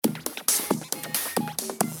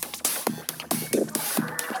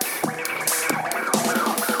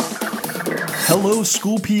Hello,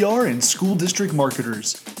 school PR and school district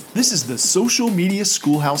marketers. This is the Social Media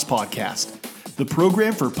Schoolhouse Podcast, the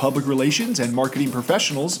program for public relations and marketing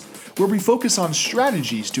professionals where we focus on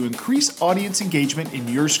strategies to increase audience engagement in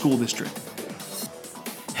your school district.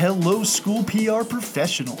 Hello, school PR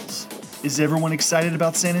professionals. Is everyone excited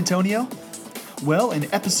about San Antonio? Well, in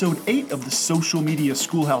episode 8 of the Social Media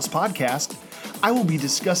Schoolhouse Podcast, I will be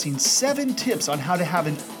discussing 7 tips on how to have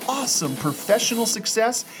an awesome professional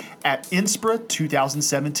success at INSPRA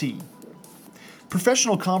 2017.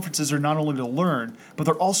 Professional conferences are not only to learn, but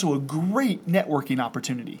they're also a great networking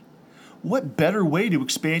opportunity. What better way to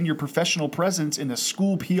expand your professional presence in the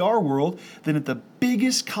school PR world than at the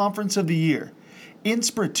biggest conference of the year?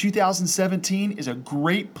 INSPRA 2017 is a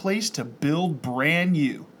great place to build brand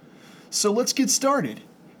new. So let's get started.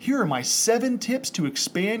 Here are my 7 tips to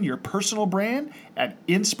expand your personal brand at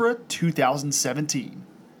INSPRA 2017.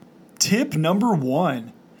 Tip number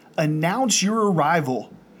 1, announce your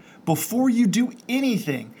arrival. Before you do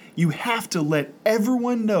anything, you have to let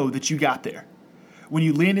everyone know that you got there. When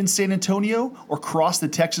you land in San Antonio or cross the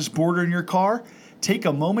Texas border in your car, take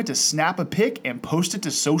a moment to snap a pic and post it to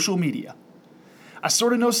social media. I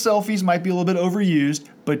sort of know selfies might be a little bit overused,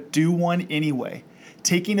 but do one anyway.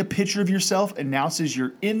 Taking a picture of yourself announces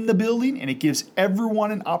you're in the building and it gives everyone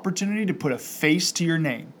an opportunity to put a face to your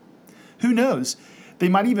name. Who knows? They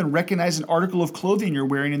might even recognize an article of clothing you're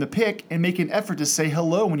wearing in the pic and make an effort to say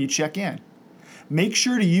hello when you check in. Make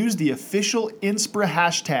sure to use the official INSPRA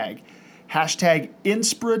hashtag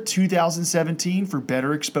INSPRA 2017 for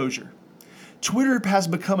better exposure. Twitter has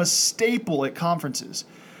become a staple at conferences.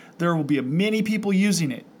 There will be many people using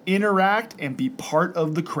it. Interact and be part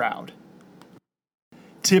of the crowd.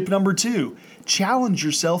 Tip number 2, challenge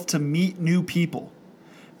yourself to meet new people.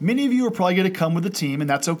 Many of you are probably going to come with a team, and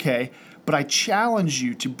that's okay, but I challenge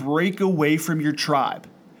you to break away from your tribe.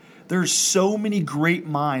 There are so many great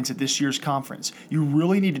minds at this year's conference. You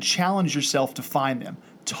really need to challenge yourself to find them.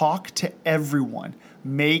 Talk to everyone.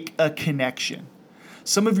 Make a connection.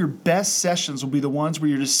 Some of your best sessions will be the ones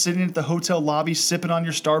where you're just sitting at the hotel lobby sipping on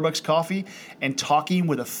your Starbucks coffee and talking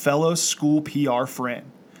with a fellow school PR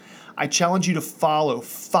friend. I challenge you to follow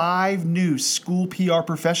 5 new school PR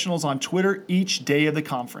professionals on Twitter each day of the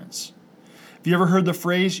conference. Have you ever heard the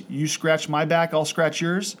phrase, you scratch my back, I'll scratch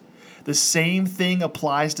yours? The same thing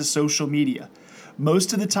applies to social media.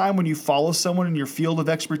 Most of the time when you follow someone in your field of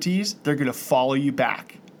expertise, they're going to follow you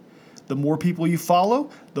back. The more people you follow,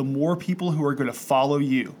 the more people who are going to follow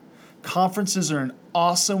you. Conferences are an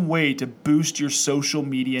awesome way to boost your social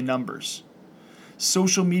media numbers.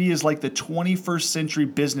 Social media is like the 21st century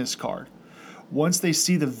business card. Once they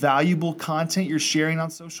see the valuable content you're sharing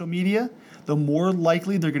on social media, the more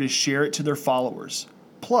likely they're going to share it to their followers.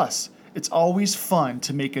 Plus, it's always fun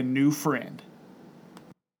to make a new friend.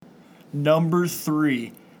 Number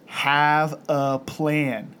 3, have a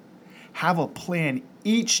plan. Have a plan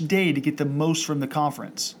each day to get the most from the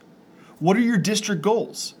conference. What are your district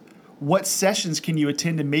goals? What sessions can you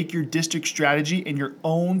attend to make your district strategy and your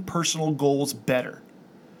own personal goals better?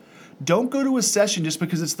 Don't go to a session just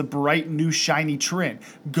because it's the bright, new, shiny trend.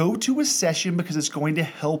 Go to a session because it's going to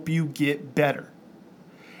help you get better.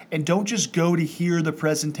 And don't just go to hear the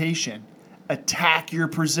presentation. Attack your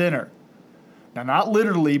presenter. Now, not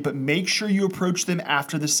literally, but make sure you approach them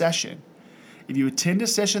after the session. If you attend a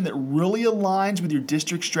session that really aligns with your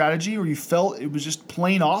district strategy or you felt it was just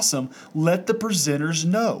plain awesome, let the presenters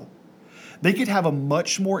know. They could have a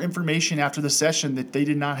much more information after the session that they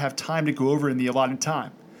did not have time to go over in the allotted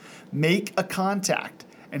time. Make a contact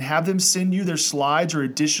and have them send you their slides or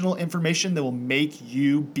additional information that will make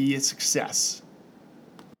you be a success.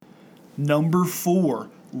 Number 4,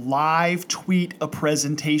 live tweet a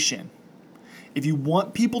presentation. If you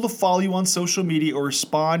want people to follow you on social media or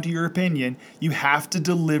respond to your opinion, you have to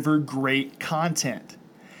deliver great content.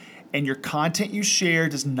 And your content you share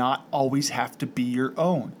does not always have to be your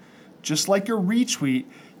own. Just like a retweet,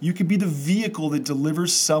 you could be the vehicle that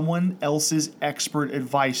delivers someone else's expert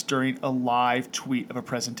advice during a live tweet of a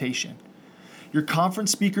presentation. Your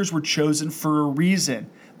conference speakers were chosen for a reason.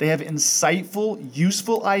 They have insightful,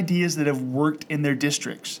 useful ideas that have worked in their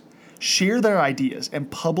districts. Share their ideas and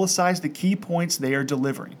publicize the key points they are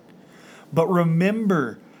delivering. But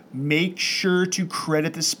remember, make sure to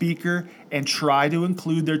credit the speaker and try to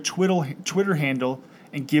include their Twitter handle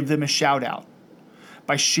and give them a shout out.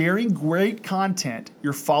 By sharing great content,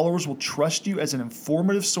 your followers will trust you as an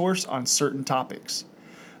informative source on certain topics.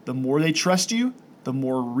 The more they trust you, the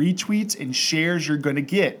more retweets and shares you're going to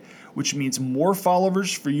get, which means more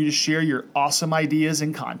followers for you to share your awesome ideas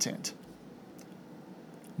and content.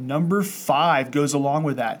 Number 5 goes along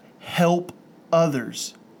with that. Help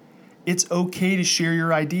others. It's okay to share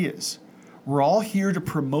your ideas. We're all here to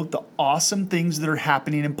promote the awesome things that are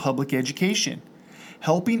happening in public education.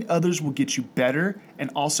 Helping others will get you better and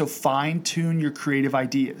also fine-tune your creative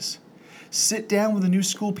ideas. Sit down with a new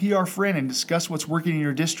school PR friend and discuss what's working in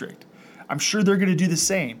your district. I'm sure they're going to do the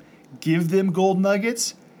same. Give them gold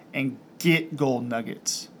nuggets and get gold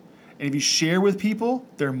nuggets. And if you share with people,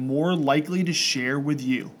 they're more likely to share with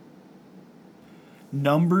you.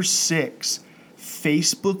 Number 6,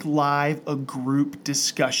 Facebook Live a group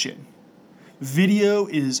discussion. Video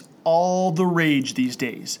is all the rage these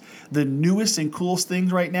days. The newest and coolest thing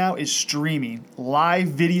right now is streaming live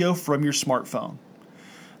video from your smartphone.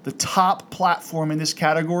 The top platform in this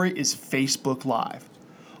category is Facebook Live.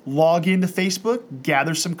 Log into Facebook,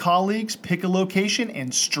 gather some colleagues, pick a location,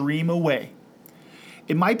 and stream away.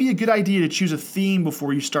 It might be a good idea to choose a theme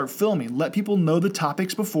before you start filming. Let people know the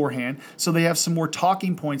topics beforehand so they have some more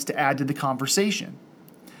talking points to add to the conversation.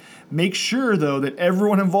 Make sure, though, that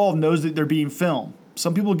everyone involved knows that they're being filmed.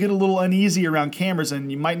 Some people get a little uneasy around cameras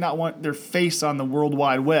and you might not want their face on the World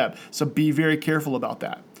Wide Web, so be very careful about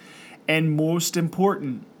that. And most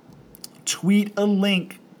important, tweet a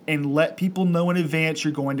link and let people know in advance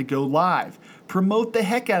you're going to go live. Promote the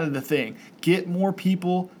heck out of the thing. Get more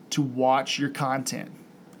people to watch your content.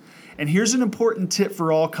 And here's an important tip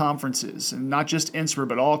for all conferences, and not just NSPRA,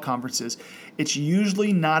 but all conferences. It's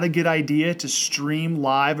usually not a good idea to stream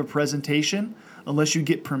live a presentation unless you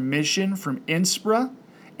get permission from NSPRA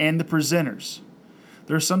and the presenters.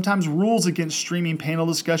 There are sometimes rules against streaming panel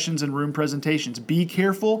discussions and room presentations. Be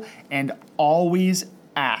careful and always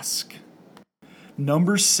ask.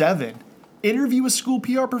 Number 7, interview a school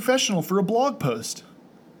PR professional for a blog post.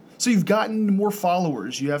 So you've gotten more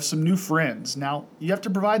followers, you have some new friends. Now you have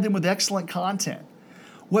to provide them with excellent content.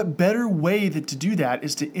 What better way to do that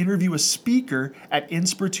is to interview a speaker at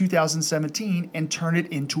NSPRA 2017 and turn it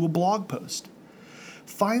into a blog post.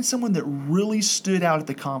 Find someone that really stood out at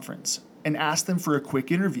the conference and ask them for a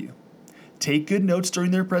quick interview. Take good notes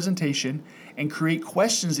during their presentation and create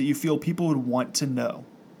questions that you feel people would want to know.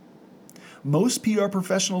 Most PR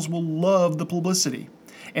professionals will love the publicity.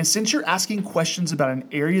 And since you're asking questions about an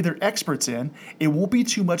area they're experts in, it won't be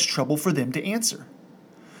too much trouble for them to answer.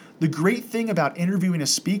 The great thing about interviewing a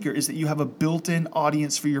speaker is that you have a built-in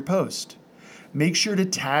audience for your post. Make sure to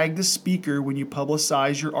tag the speaker when you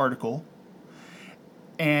publicize your article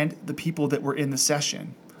and the people that were in the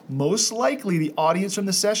session. Most likely, the audience from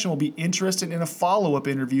the session will be interested in a follow-up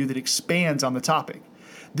interview that expands on the topic.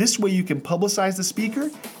 This way you can publicize the speaker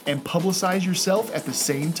and publicize yourself at the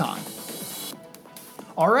same time.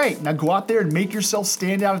 All right, now go out there and make yourself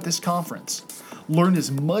stand out at this conference. Learn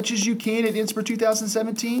as much as you can at NSPRA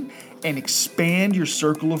 2017 and expand your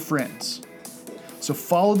circle of friends. So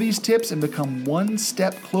follow these tips and become one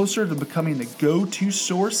step closer to becoming the go-to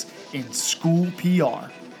source in school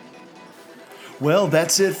PR. Well,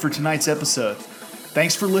 that's it for tonight's episode.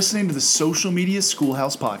 Thanks for listening to the Social Media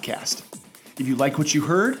Schoolhouse Podcast. If you like what you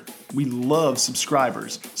heard, we love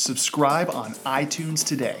subscribers. Subscribe on iTunes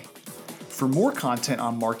today. For more content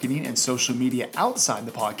on marketing and social media outside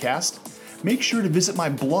the podcast, make sure to visit my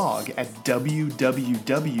blog at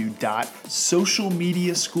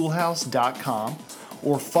www.socialmediaschoolhouse.com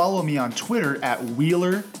or follow me on Twitter at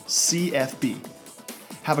WheelerCFB.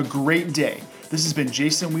 Have a great day. This has been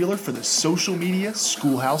Jason Wheeler for the Social Media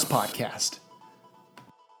Schoolhouse Podcast.